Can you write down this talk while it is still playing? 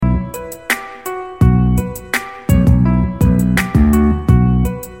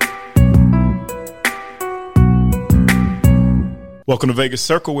Welcome to Vegas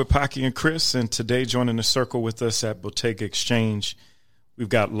Circle with Pocky and Chris, and today joining the circle with us at Bottega Exchange, we've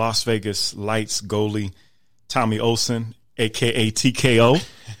got Las Vegas Lights goalie Tommy Olson, a.k.a. TKO,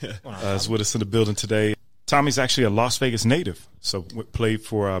 is with us in the building today. Tommy's actually a Las Vegas native, so played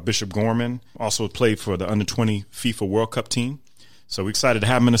for Bishop Gorman, also played for the Under-20 FIFA World Cup team. So we're excited to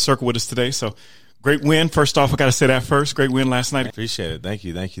have him in the circle with us today. So great win. First off, I got to say that first. Great win last night. Appreciate it. Thank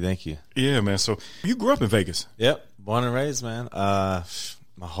you. Yeah, man. So you grew up in Vegas. Yep. Born and raised, man. My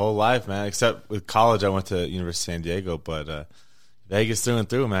whole life, man. Except with college, I went to University of San Diego, but Vegas through and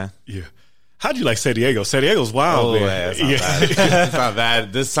through, man. Yeah. How'd you like San Diego? San Diego's wild, man. Yeah, it's not bad. It's not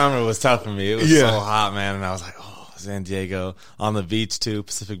bad. This summer was tough for me. It was so hot, man, and I was like, oh, San Diego. On the beach, too.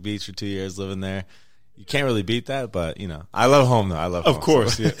 Pacific Beach for 2 years living there. You can't really beat that, but, you know, I love home, though. I love home. Of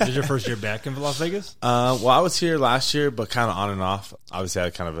course, so. yeah. Is your first year back in Las Vegas? Well, I was here last year, but kind of on and off. Obviously, I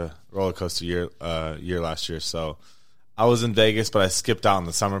had kind of a roller coaster year last year, so I was in Vegas, but I skipped out in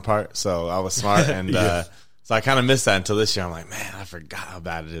the summer part, so I was smart, and so I kind of missed that until this year. I'm like, man, I forgot how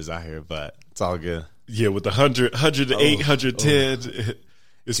bad it is out here, but it's all good. Yeah, with the 108, 110,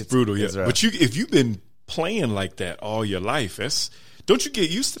 it's brutal. Yeah, but if you've been playing like that all your life, don't you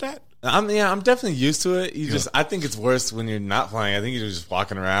get used to that? I'm definitely used to it. I think it's worse when you're not playing. I think you're just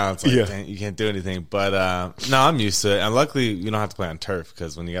walking around. It's like, dang, you can't do anything. But no, I'm used to it. And luckily, you don't have to play on turf,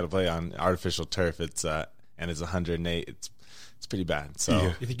 because when you got to play on artificial turf, it's 108. It's pretty bad.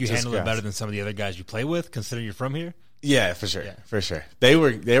 So you think you handle it better than some of the other guys you play with, considering you're from here? Yeah, for sure. They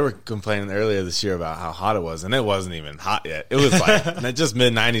were complaining earlier this year about how hot it was, and it wasn't even hot yet. It was like just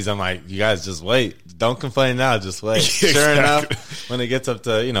mid-90s. I'm like, you guys just wait. Don't complain now. Just wait. Sure enough, when it gets up to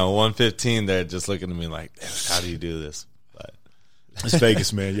 115, they're just looking at me like, how do you do this? But it's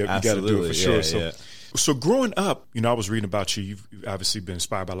Vegas, man. You got to do it for sure. So growing up, I was reading about you. You've obviously been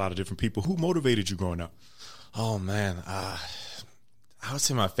inspired by a lot of different people. Who motivated you growing up? Oh man. I would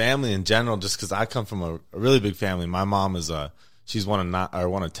say my family in general, just because I come from a really big family. My mom is she's one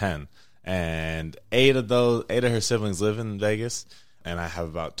of 10, and eight of her siblings live in Vegas, and I have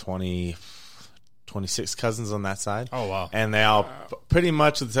about 26 cousins on that side. Oh wow! And they all pretty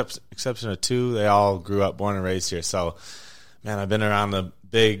much, with the exception of 2, they all grew up, born and raised here. So, man, I've been around the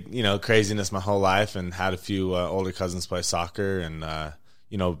big craziness my whole life, and had a few older cousins play soccer, and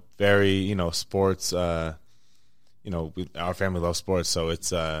very sports. Our family loves sports, so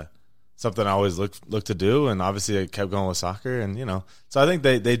it's something I always look to do, and obviously I kept going with soccer, and so I think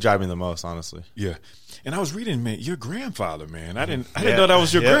they drive me the most, honestly. Yeah, and I was reading, man, your grandfather, man. I didn't know that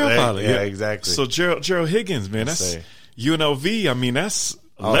was your grandfather. Yeah, exactly. So Gerald Higgins, man, that's UNLV. I mean, that's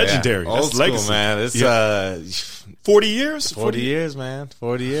legendary. Old that's school, legacy, man. It's 40 years. 40 years, man.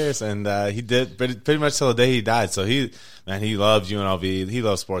 40 years, and he did pretty much till the day he died. So he loves UNLV. He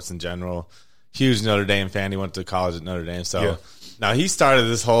loves sports in general. Huge Notre Dame fan. He went to college at Notre Dame. So now he started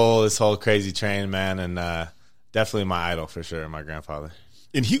this whole crazy train, man, and definitely my idol for sure, my grandfather.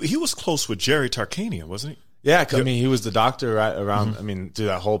 And he was close with Jerry Tarkanian, wasn't he? Yeah, I mean, he was the doctor right around, through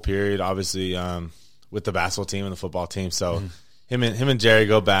that whole period, obviously, with the basketball team and the football team. So him and Jerry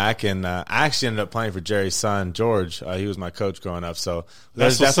go back, and I actually ended up playing for Jerry's son, George. He was my coach growing up. So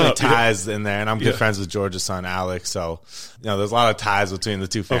there's definitely ties in there, and I'm good friends with George's son, Alex. So, there's a lot of ties between the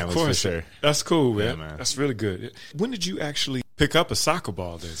two families, for sure. That's cool, man. Yeah, man. That's really good. When did you actually pick up a soccer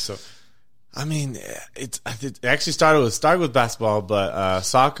ball then? So, I mean, it actually started with basketball, but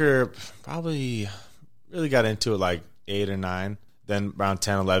soccer probably really got into it like 8 or 9. Then around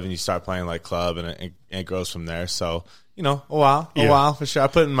 10, 11, you start playing like club, and it grows from there. So, a while for sure. I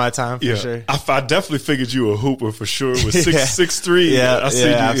put in my time for sure. I definitely figured you were a hooper for sure. With 6'3". Yeah,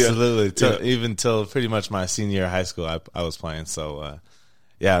 absolutely. Even till pretty much my senior year of high school, I was playing. So,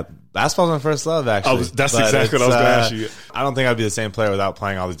 basketball's my first love, actually. That's exactly what I was going to ask you. I don't think I'd be the same player without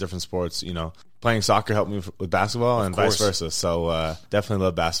playing all these different sports. Playing soccer helped me with basketball, and vice versa. So definitely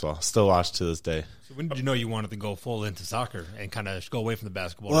love basketball. Still watch to this day. So when did you know you wanted to go full into soccer and kind of go away from the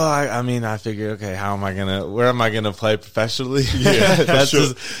basketball? Well, I figured, okay, where am I gonna play professionally? Yeah, that's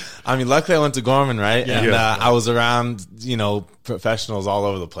sure. Luckily I went to Gorman, right? Yeah. And I was around, professionals all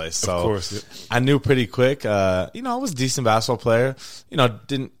over the place. So of course, I knew pretty quick. I was a decent basketball player.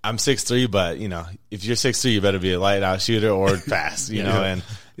 I'm 6'3", but if you're 6'3", you better be a light out shooter or fast, and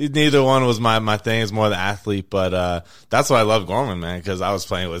neither one was my thing. It's more the athlete, but that's why I love Gorman, man, because I was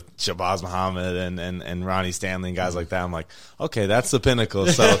playing with Shabazz Muhammad and Ronnie Stanley and guys like that. I'm like, okay, that's the pinnacle.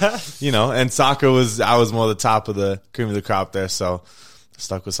 So, and soccer I was more the top of the cream of the crop there. So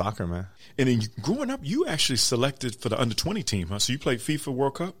stuck with soccer, man. And then growing up, you actually selected for the under-20 team, huh? So you played FIFA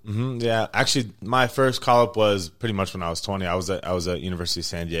World Cup? Mm-hmm, yeah. Actually, my first call-up was pretty much when I was 20. I was at University of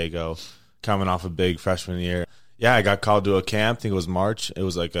San Diego, coming off a big freshman year. Yeah, I got called to a camp. I think it was March. It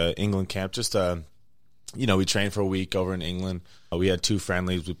was like a England camp. Just we trained for a week over in England. We had 2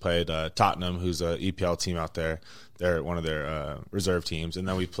 friendlies. We played Tottenham, who's a EPL team out there. They're one of their reserve teams, and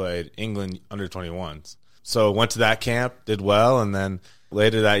then we played England under 21s. So went to that camp, did well, and then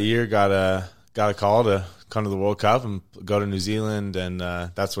later that year got a call to come to the World Cup and go to New Zealand, and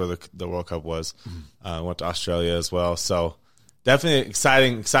that's where the World Cup was. Went to Australia as well. So definitely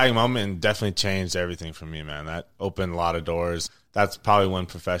exciting moment, and definitely changed everything for me, man. That opened a lot of doors. That's probably when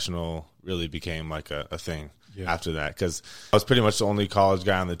professional really became like a thing after that, because I was pretty much the only college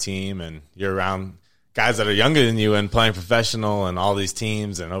guy on the team, and you're around guys that are younger than you and playing professional and all these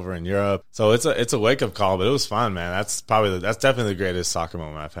teams and over in Europe. So it's a wake up call, but it was fun, man. That's definitely the greatest soccer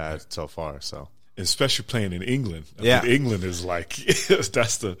moment I've had so far. So. Especially playing in England. I mean, England is like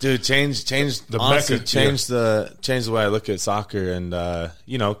that's the dude. Change the honestly, Mecca. Change the way I look at soccer, and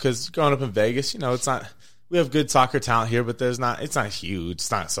because growing up in Vegas, it's not. We have good soccer talent here, but it's not huge. It's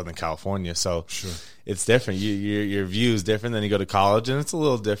not Southern California, so it's different. Your view is different. Then you go to college, and it's a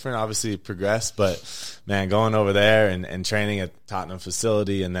little different. Obviously, it progressed, but man, going over there and training at Tottenham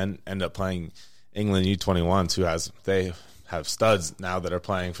facility, and then end up playing England U21s, they have studs now that are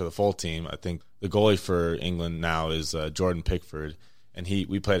playing for the full team. I think the goalie for England now is Jordan Pickford, and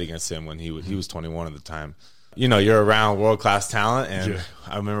we played against him when he was 21 at the time. You're around world-class talent, and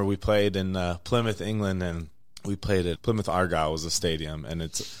I remember we played in Plymouth, England, and we played at Plymouth Argyle was a stadium, and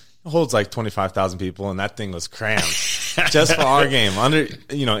it holds like 25,000 people, and that thing was crammed just for our game.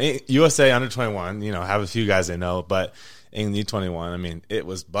 USA under 21, have a few guys they know, but England U21, I mean, it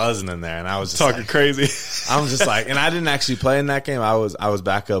was buzzing in there, and I was just talking crazy. I'm just like, and I didn't actually play in that game. I was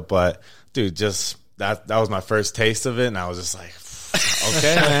backup, but dude, just that was my first taste of it, and I was just like,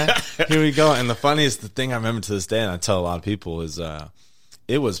 okay, man, here we go. And the thing I remember to this day, and I tell a lot of people, is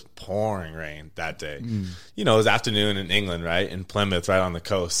it was pouring rain that day. It was afternoon in England, right, in Plymouth, right on the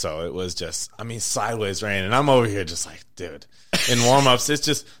coast. So it was just, sideways rain, and I'm over here just like, dude. In warm-ups, it's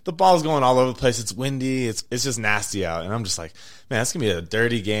just the ball's going all over the place. It's windy. It's just nasty out, and I'm just like, man, it's gonna be a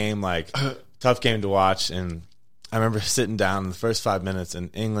dirty game, like tough game to watch. And I remember sitting down in the first 5 minutes, and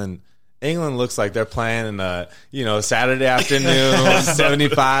England looks like they're playing in a Saturday afternoon,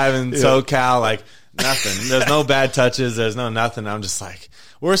 75 in SoCal, like nothing. There's no bad touches. There's no nothing. I'm just like,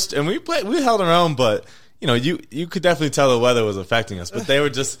 and we held our own, but you could definitely tell the weather was affecting us. But they were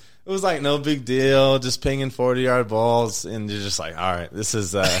just. It was like no big deal, just pinging 40-yard balls, and you're just like, all right, this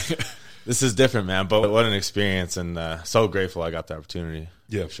is different, man. But what an experience, and so grateful I got the opportunity.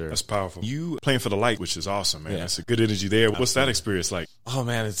 Yeah, sure, that's powerful. You playing for the Light, which is awesome, man. It's a good energy there. Absolutely. What's that experience like? Oh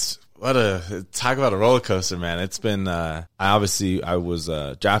man, talk about a roller coaster, man. It's been I was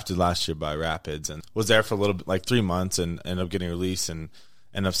drafted last year by Rapids and was there for a little bit, like 3 months, and ended up getting released and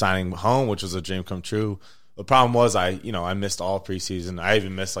ended up signing home, which was a dream come true. The problem was I missed all preseason. I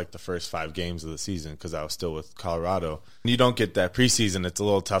even missed like the first 5 games of the season because I was still with Colorado. When you don't get that preseason, it's a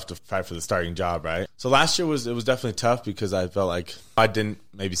little tough to fight for the starting job, right? So last year was definitely tough because I felt like I didn't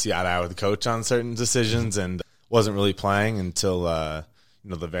maybe see eye to eye with the coach on certain decisions and wasn't really playing until the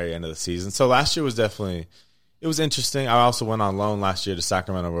very end of the season. So last year was definitely interesting. I also went on loan last year to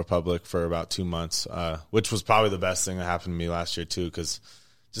Sacramento Republic for about 2 months, which was probably the best thing that happened to me last year too, because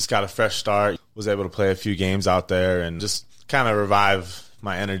just got a fresh start, was able to play a few games out there and just kind of revive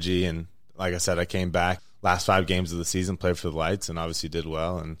my energy. And like I said, I came back last 5 games of the season, played for the Lights, and obviously did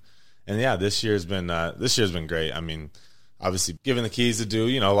well. And yeah, this year's been great. I mean, obviously given the keys to do,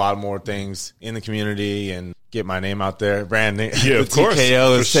 a lot more things in the community and get my name out there. Branding, of course,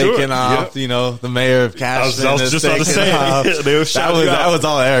 TKO is taking off. Yep. The mayor of Cashman is taking off. That was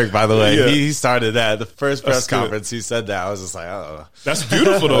all Eric, by the way. Yeah. He started that. The first press conference, he said that. I was just like, oh, that's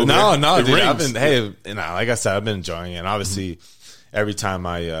beautiful though. No, dude. Like I said, I've been enjoying it. And obviously, every time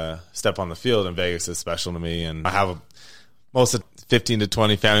I step on the field in Vegas is special to me, and I have most of 15 to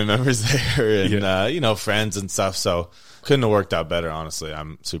 20 family members there, and friends and stuff. So couldn't have worked out better. Honestly,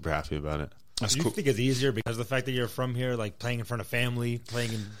 I'm super happy about it. That's cool. Do you think it's easier because of the fact that you're from here, like playing in front of family, playing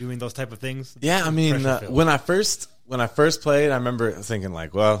and doing those type of things? Yeah, I mean, when I first played, I remember thinking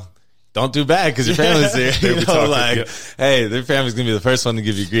like, well, don't do bad because your family's here. Hey, their family's gonna be the first one to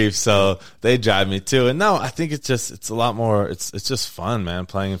give you grief, so they drive me too. And no, I think it's a lot more. It's just fun, man,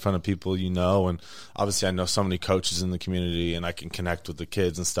 playing in front of people and obviously I know so many coaches in the community, and I can connect with the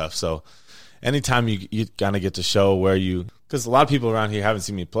kids and stuff. So anytime you kind of get to show where you. Because a lot of people around here haven't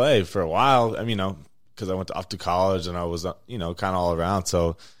seen me play for a while. I mean, because I went off to college and I was, kind of all around.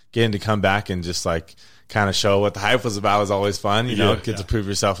 So getting to come back and just like kind of show what the hype was about was always fun. Get to prove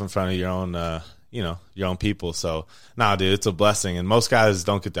yourself in front of your own, your own people. So, dude, it's a blessing. And most guys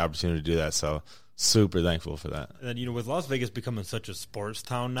don't get the opportunity to do that. So super thankful for that. And then, with Las Vegas becoming such a sports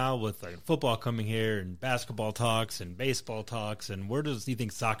town now, with like football coming here and basketball talks and baseball talks, and where do you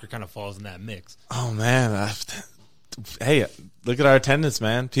think soccer kind of falls in that mix? Oh man, hey, look at our attendance,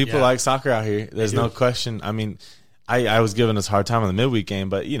 man. People like soccer out here. There's no question. I mean, I was giving us a hard time on the midweek game,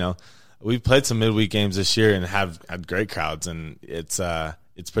 but we've played some midweek games this year and have had great crowds, and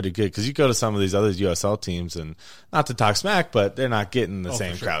it's pretty good because you go to some of these other USL teams, and not to talk smack, but they're not getting the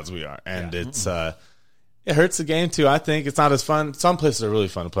same crowds we are, and it's it hurts the game too. I think it's not as fun. Some places are really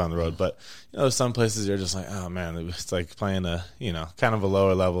fun to play on the road, but some places you're just like, oh man, it's like playing a kind of a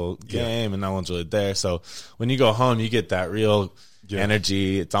lower level game, and no one's really there. So when you go home, you get that real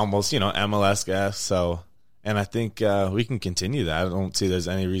energy. It's almost MLS-esque. So. And I think we can continue that. I don't see there's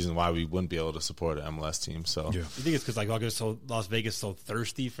any reason why we wouldn't be able to support an MLS team. So, you think it's because Las Vegas is so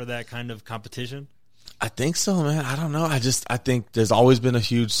thirsty for that kind of competition? I think so, man. I don't know. I think there's always been a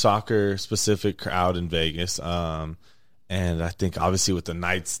huge soccer specific crowd in Vegas, and I think obviously with the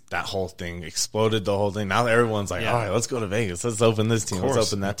Knights, that whole thing exploded. The whole thing. Now everyone's like, all right, let's go to Vegas. Let's open this team.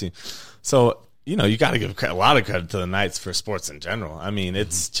 Let's open that team. So you got to give a lot of credit to the Knights for sports in general. I mean,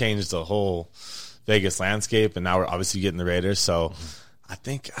 it's changed the whole Vegas landscape, and now we're obviously getting the Raiders. So I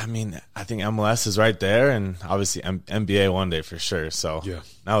think MLS is right there, and obviously NBA one day for sure. So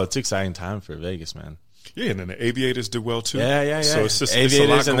no, it's an exciting time for Vegas, man. Yeah, and then the Aviators did well too. Yeah. So it's just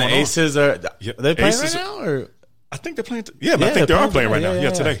Aviators and the Aces are they playing right now? Or I think they're playing. I think they are playing right now.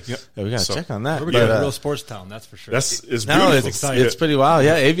 Yeah, today. Yeah, we got to check on that. We're a real sports town, that's for sure. It's beautiful. It's pretty wild.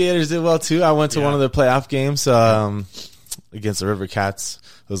 Yeah, Aviators did well too. I went to one of their playoff games against the River Cats.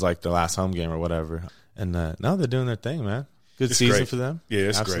 It was like the last home game or whatever. And no, they're doing their thing, man. Good season for them. Yeah,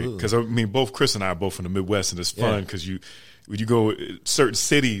 it's great. Because, both Chris and I are both from the Midwest, and it's fun because when you go certain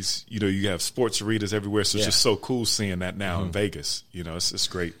cities, you have sports arenas everywhere. So it's just so cool seeing that now in Vegas. It's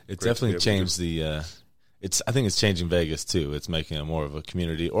great. It's definitely changed the I think it's changing Vegas, too. It's making it more of a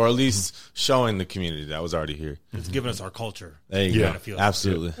community, or at least showing the community that was already here. It's giving us our culture. There you go.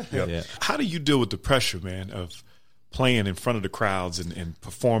 Absolutely. Yeah. How do you deal with the pressure, man, of playing in front of the crowds and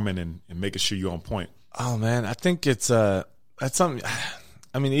performing and making sure you're on point? Oh man, I think it's that's something.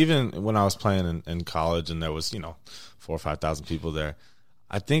 I mean, even when I was playing in college and there was 4,000 or 5,000 people there,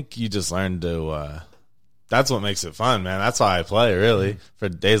 I think you just learn to. That's what makes it fun, man. That's why I play really for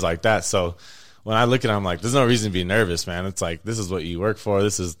days like that. So when I look at it, I'm like, there's no reason to be nervous, man. It's like this is what you work for.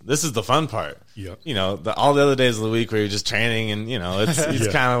 This is the fun part. Yeah. All the other days of the week where you're just training and it's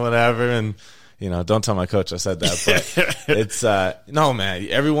kind of whatever and. Don't tell my coach I said that, but it's no, man.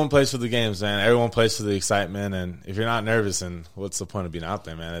 Everyone plays for the games, man. Everyone plays for the excitement, and if you're not nervous, then what's the point of being out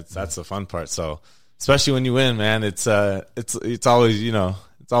there, man? That's the fun part. So, especially when you win, man, it's always it's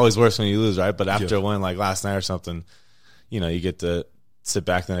always worse when you lose, right? But after a win like last night or something, you get to sit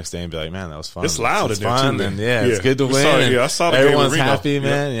back the next day and be like, man, that was fun. It's loud in there fun, too, and it's good to win. I saw the everyone's game happy,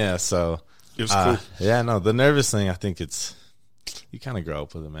 man. Yeah, so it was cool. Yeah, no, the nervous thing, I think it's. You kind of grow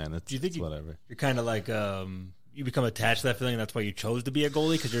up with it, man. Do you think whatever? You're kind of like you become attached to that feeling. And that's why you chose to be a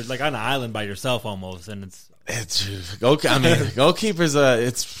goalie because you're like on an island by yourself almost, and it's goalkeepers.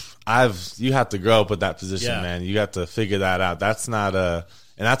 You have to grow up with that position, man. You got to figure that out. That's not and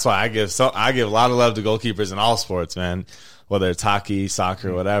that's why I give a lot of love to goalkeepers in all sports, man. Whether it's hockey,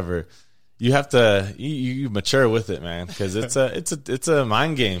 soccer, whatever. You have to you mature with it, man, because it's a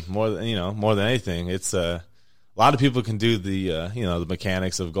mind game more than anything. It's a lot of people can do the the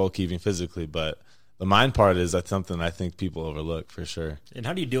mechanics of goalkeeping physically, but the mind part is something I think people overlook for sure. And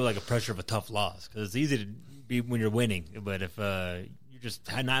how do you deal with the pressure of a tough loss? Because it's easy to be when you're winning, but if you're just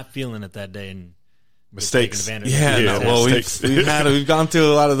not feeling it that day and mistakes, well, we've gone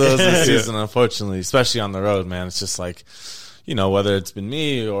through a lot of those this season, unfortunately, especially on the road, man. It's just like whether it's been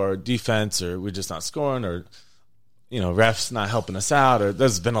me or defense or we're just not scoring or refs not helping us out, or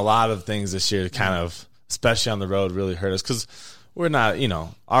there's been a lot of things this year to kind of. Especially on the road, really hurt us because we're not,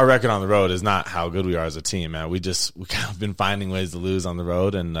 our record on the road is not how good we are as a team, man. We kind of been finding ways to lose on the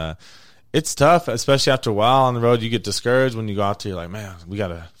road, and it's tough, especially after a while on the road. You get discouraged when you go out there. You're like, man, we got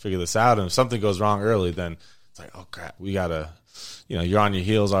to figure this out. And if something goes wrong early, then it's like, oh crap, we got to, you're on your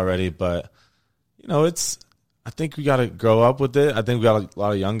heels already. But I think we got to grow up with it. I think we got a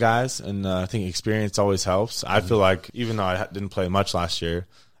lot of young guys, and I think experience always helps. I feel like even though I didn't play much last year.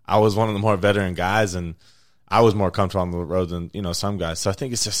 I was one of the more veteran guys, and I was more comfortable on the road than some guys. So I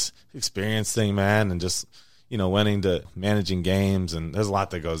think it's just experience thing, man, and just winning to managing games, and there's a lot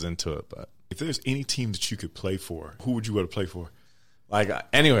that goes into it. But if there's any team that you could play for, who would you want to play for? Like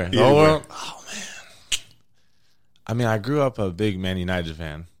anywhere, the whole world. Oh man, I mean, I grew up a big Man United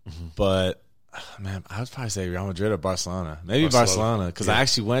fan, but man, I would probably say Real Madrid or Barcelona. Maybe Barcelona, because I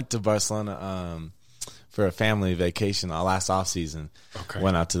actually went to Barcelona for a family vacation last offseason. Okay.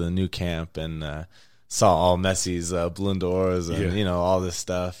 Went out to the new camp and saw all Messi's Ballon d'Ors and all this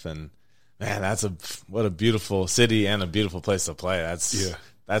stuff. And man, what a beautiful city and a beautiful place to play.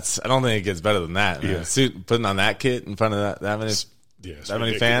 That's I don't think it gets better than that. Man. Putting on that kit in front of that many. That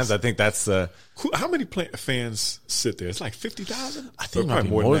many fans, I think that's how many fans sit there? It's like 50,000? I think it might be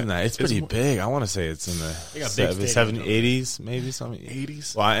more than that. It's pretty big. I want to say it's in the 70s, 80s, maybe something.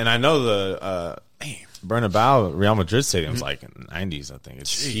 80s? Well, and I know the Bernabeu, Real Madrid Stadium's like in the 90s, I think.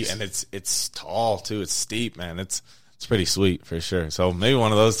 It's tall, too. It's steep, man. It's pretty sweet for sure. So maybe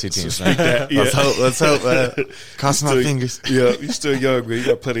one of those two teams. Right? Let's hope. Cross my fingers. Yeah, you're still young, but you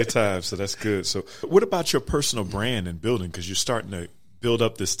got plenty of time, so that's good. So, what about your personal brand and building? Because you're starting to build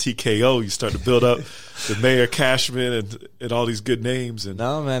up this TKO. You start to build up the Mayor Cashman and all these good names. And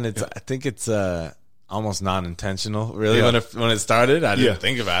no, man, I think it's almost non-intentional. Really, when it started, I didn't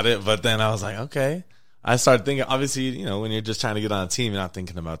think about it, but then I was like, okay. I started thinking. Obviously, when you're just trying to get on a team, you're not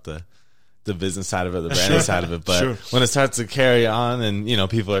thinking about the business side of it, the branding side of it. But when it starts to carry on and,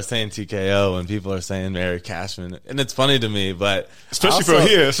 people are saying TKO and people are saying Mayor Cashman, and it's funny to me, but especially from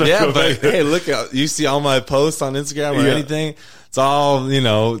here. But hey, look, you see all my posts on Instagram or anything, it's all,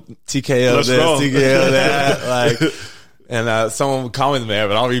 TKO TKO that. And someone would call me the mayor,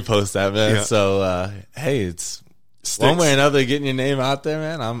 but I'll repost that, man. Yeah. So, hey, it's one way or another getting your name out there,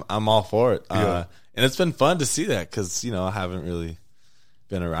 man. I'm all for it. And it's been fun to see that because, I haven't really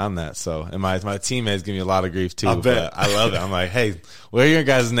been around that. So, and my teammates give me a lot of grief too. I bet. I love it. I'm like, hey, where are your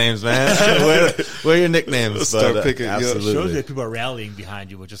guys' names, man? where are your nicknames? Start picking. Absolutely. It shows that people are rallying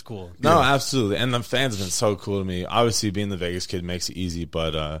behind you, which is cool. No, absolutely. And the fans have been so cool to me. Obviously, being the Vegas kid makes it easy,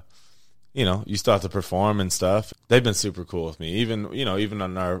 but you still have to perform and stuff. They've been super cool with me. Even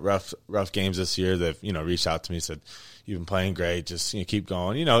on our rough games this year, they've reached out to me, said, "You've been playing great. Just keep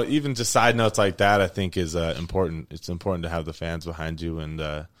going." Even just side notes like that, I think is important. It's important to have the fans behind you. And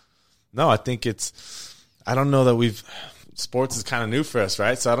no, I think I don't know that sports is kind of new for us,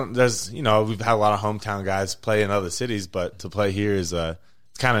 right? So we've had a lot of hometown guys play in other cities, but to play here is it's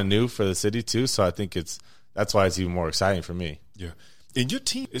kind of new for the city too. So I think that's why it's even more exciting for me. Yeah. In your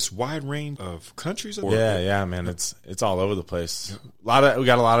team, it's wide range of countries. Yeah, man. It's all over the place. Yeah. We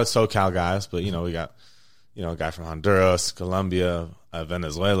got a lot of SoCal guys, but we got a guy from Honduras, Colombia,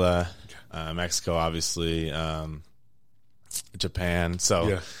 Venezuela, Mexico, obviously, Japan.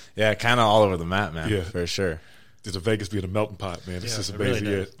 So kind of all over the map, man. Yeah, for sure. There's a Vegas being a melting pot, man. It's just amazing.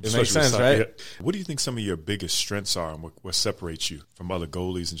 Really it makes sense, right? Yeah. What do you think some of your biggest strengths are, and what separates you from other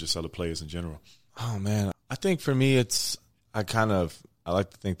goalies and just other players in general? Oh man, I think for me, I like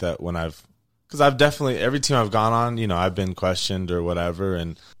to think that because I've definitely, every team I've gone on, I've been questioned or whatever,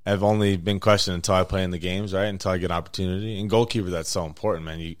 and I've only been questioned until I play in the games, right? Until I get an opportunity. And goalkeeper, that's so important,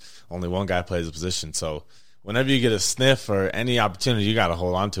 man. Only one guy plays a position. So whenever you get a sniff or any opportunity, you got to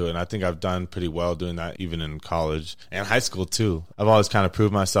hold on to it. And I think I've done pretty well doing that, even in college and high school too. I've always kind of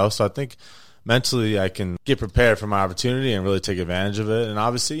proved myself. So I think mentally I can get prepared for my opportunity and really take advantage of it. And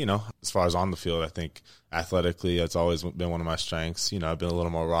obviously, as far as on the field, I think athletically, that's always been one of my strengths. I've been a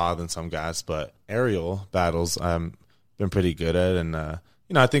little more raw than some guys, but aerial battles I've been pretty good at. And,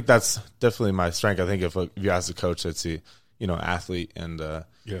 I think that's definitely my strength. I think if you ask a coach, that's athlete. And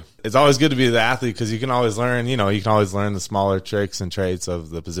it's always good to be the athlete because you can always learn, you can always learn the smaller tricks and traits of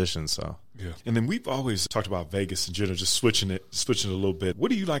the position. So. Yeah. And then we've always talked about Vegas in general, just switching it a little bit.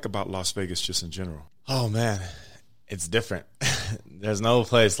 What do you like about Las Vegas just in general? Oh, man, it's different. There's no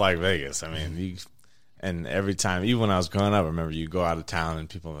place like Vegas. I mean, and every time, even when I was growing up, I remember you go out of town and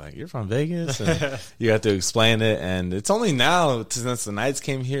people were like, "You're from Vegas?" And you have to explain it. And it's only now, since the Knights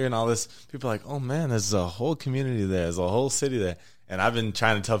came here and all this, people are like, "Oh, man, there's a whole community there. There's a whole city there." And I've been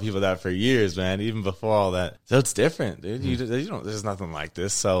trying to tell people that for years, man, even before all that. So it's different, dude. There's nothing like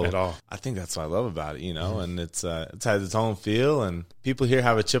this. So at all. I think that's what I love about it, and it has its own feel, and people here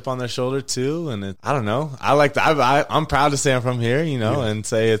have a chip on their shoulder too. And I don't know. I'm proud to say I'm from here, and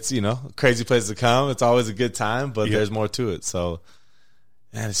say it's, a crazy place to come. It's always a good time, but there's more to it. So,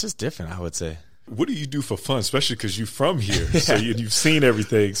 man, it's just different, I would say. What do you do for fun, especially because you're from here, so you've seen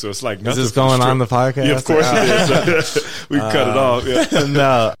everything? So it's like nothing. Is this going on the podcast? Yeah, of course it is. We cut it off. Yeah.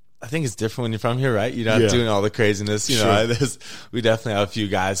 No, I think it's different when you're from here, right? You're not doing all the craziness. We definitely have a few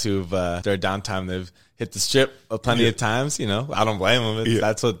guys who've their downtime. They've hit the strip plenty of times. I don't blame them.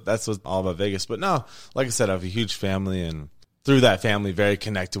 That's what's all about Vegas. But no, like I said, I have a huge family, and through that family, very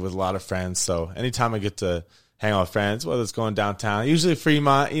connected with a lot of friends. So anytime I get to hang out with friends, whether it's going downtown, usually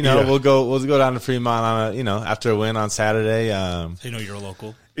Fremont, we'll go down to Fremont on after a win on Saturday. So you're a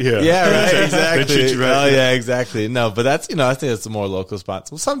local. Yeah, right, exactly. They treat you right. Oh, yeah, exactly. No, but that's, I think it's the more local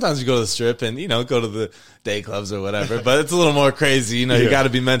spots. Well, sometimes you go to the Strip and, go to the day clubs or whatever, but it's a little more crazy. You got to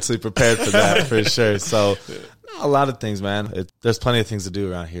be mentally prepared for that for sure. So, a lot of things, man. There's plenty of things to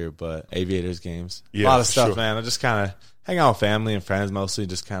do around here, but Aviators games, a lot of stuff, man. I just kind of hang out with family and friends mostly,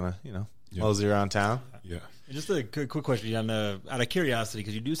 just kind of, mosey around town. Yeah. And just a quick question out of curiosity,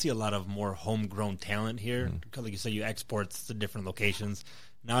 because you do see a lot of more homegrown talent here. Like you say, you export to different locations.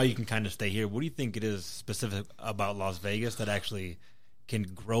 Now you can kind of stay here. What do you think it is specific about Las Vegas that actually can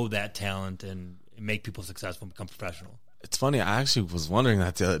grow that talent and make people successful and become professional? It's funny. I actually was wondering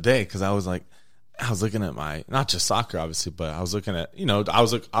that the other day because I was looking at not just soccer, obviously, but I was looking at,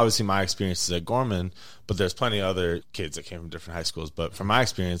 obviously my experiences at Gorman, but there's plenty of other kids that came from different high schools. But from my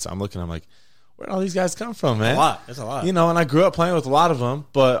experience, I'm like, where'd all these guys come from, man? That's a lot. And I grew up playing with a lot of them,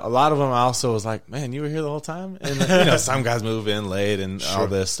 but a lot of them I also was like, man, you were here the whole time? And, some guys move in late and all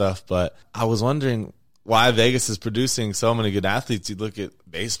this stuff. But I was wondering why Vegas is producing so many good athletes. You look at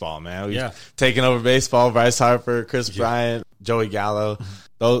baseball, man. We've taken over baseball, Bryce Harper, Chris Bryant, Joey Gallo.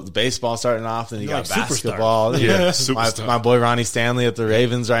 Those baseball starting off, then you got basketball. My boy Ronnie Stanley at the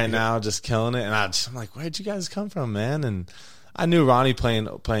Ravens right now, just killing it. And I'm like, where'd you guys come from, man? And I knew Ronnie growing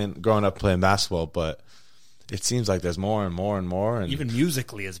up playing basketball, but it seems like there's more and more and more. And even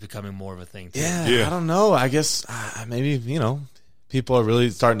musically, it's becoming more of a thing, too. Yeah, I don't know. I guess maybe, people are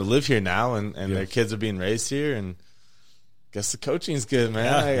really starting to live here now, and their kids are being raised here, and I guess the coaching's good,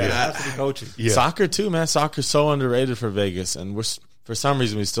 man. That's the coaching. Soccer, too, man. Soccer's so underrated for Vegas, and for some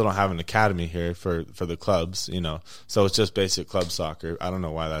reason, we still don't have an academy here for the clubs, So it's just basic club soccer. I don't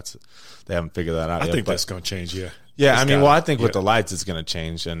know why they haven't figured that out yet. I think that's going to change, Yeah, I think with the lights, it's going to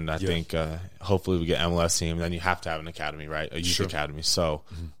change, and I think hopefully we get MLS team. Then you have to have an academy, right? A youth academy. So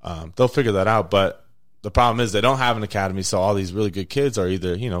they'll figure that out. But the problem is they don't have an academy, so all these really good kids are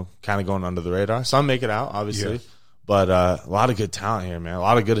either kind of going under the radar. Some make it out, obviously, but a lot of good talent here, man. A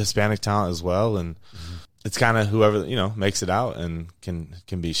lot of good Hispanic talent as well, and it's kind of whoever makes it out and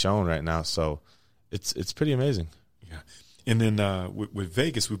can be shown right now. So it's pretty amazing. Yeah, and then with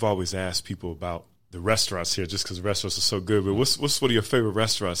Vegas, we've always asked people about the restaurants here, just because the restaurants are so good. But what's one of your favorite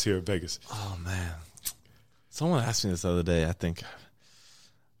restaurants here in Vegas? Oh man, someone asked me this the other day. I think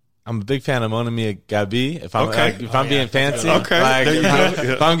I'm a big fan of Mon Ami Gabi. If I'm being fancy,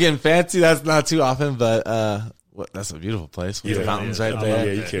 if I'm getting fancy, that's not too often. But that's a beautiful place with the fountains right there.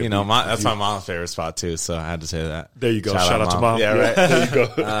 Yeah, you can't. That's my mom's favorite spot too. So I had to say that. There you go. Shout out to mom. Yeah, right. There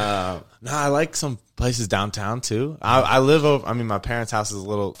you go. I like some places downtown too. I live over. I mean, my parents' house is a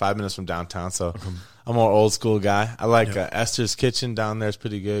little 5 minutes from downtown, so I'm a more old school guy. I like Esther's Kitchen down there is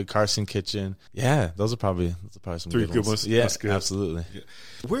pretty good. Carson Kitchen. Yeah, those are probably some three good ones. Yeah, absolutely. Yeah.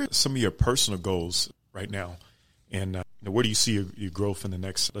 Where are some of your personal goals right now, and where do you see your growth in the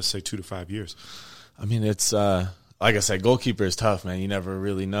next, let's say, 2 to 5 years? I mean, it's like I said, goalkeeper is tough, man. You never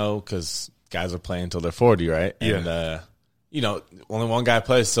really know because guys are playing until they're 40, right? Yeah. And only one guy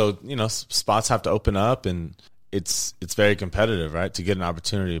plays, so spots have to open up, and it's very competitive, right, to get an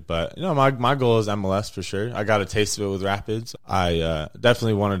opportunity. But my goal is MLS for sure. I got a taste of it with Rapids. I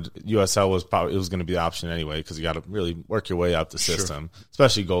definitely wanted USL was going to be the option anyway because you got to really work your way up the system,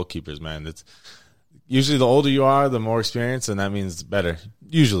 especially goalkeepers, man. It's usually the older you are, the more experience, and that means better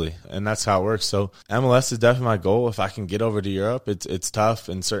usually, and that's how it works. So MLS is definitely my goal. If I can get over to Europe, it's tough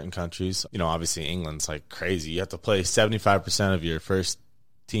in certain countries. Obviously England's like crazy. You have to play 75% of your first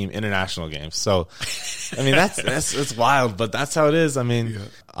team international games. So, I mean, that's wild, but that's how it is. I mean,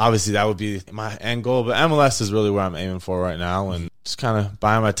 obviously that would be my end goal, but MLS is really where I'm aiming for right now, and just kind of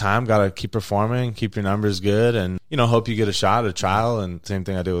buying my time. Got to keep performing, keep your numbers good, and hope you get a shot, a trial, and same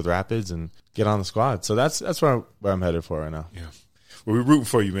thing I did with Rapids, and get on the squad. So that's where I'm headed for right now. Yeah. Well, we're rooting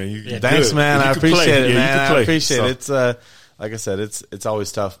for you, man. Thanks, good. man. I appreciate it, man. I appreciate it. It's like I said, it's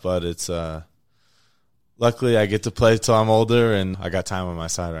always tough, but it's luckily I get to play till I'm older, and I got time on my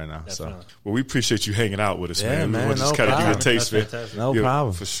side right now. Definitely. So, well, we appreciate you hanging out with us, man. Man, we'll just kind of give you a taste, man. No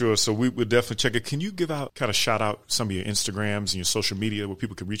problem, for sure. So we would definitely check it. Can you shout out some of your Instagrams and your social media where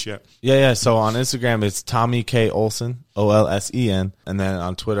people can reach you at? Yeah. So on Instagram, it's Tommy K Olsen, Olsen, and then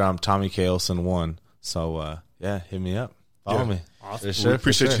on Twitter, I'm Tommy K Olsen 1. So hit me up, follow me. Awesome. Sure, we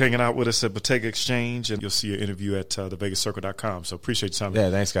appreciate you hanging out with us at Bottega Exchange, and you'll see your interview at thevegascircle.com. So appreciate your time. Yeah,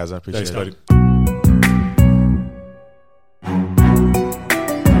 thanks, guys. I appreciate it. Thanks, buddy.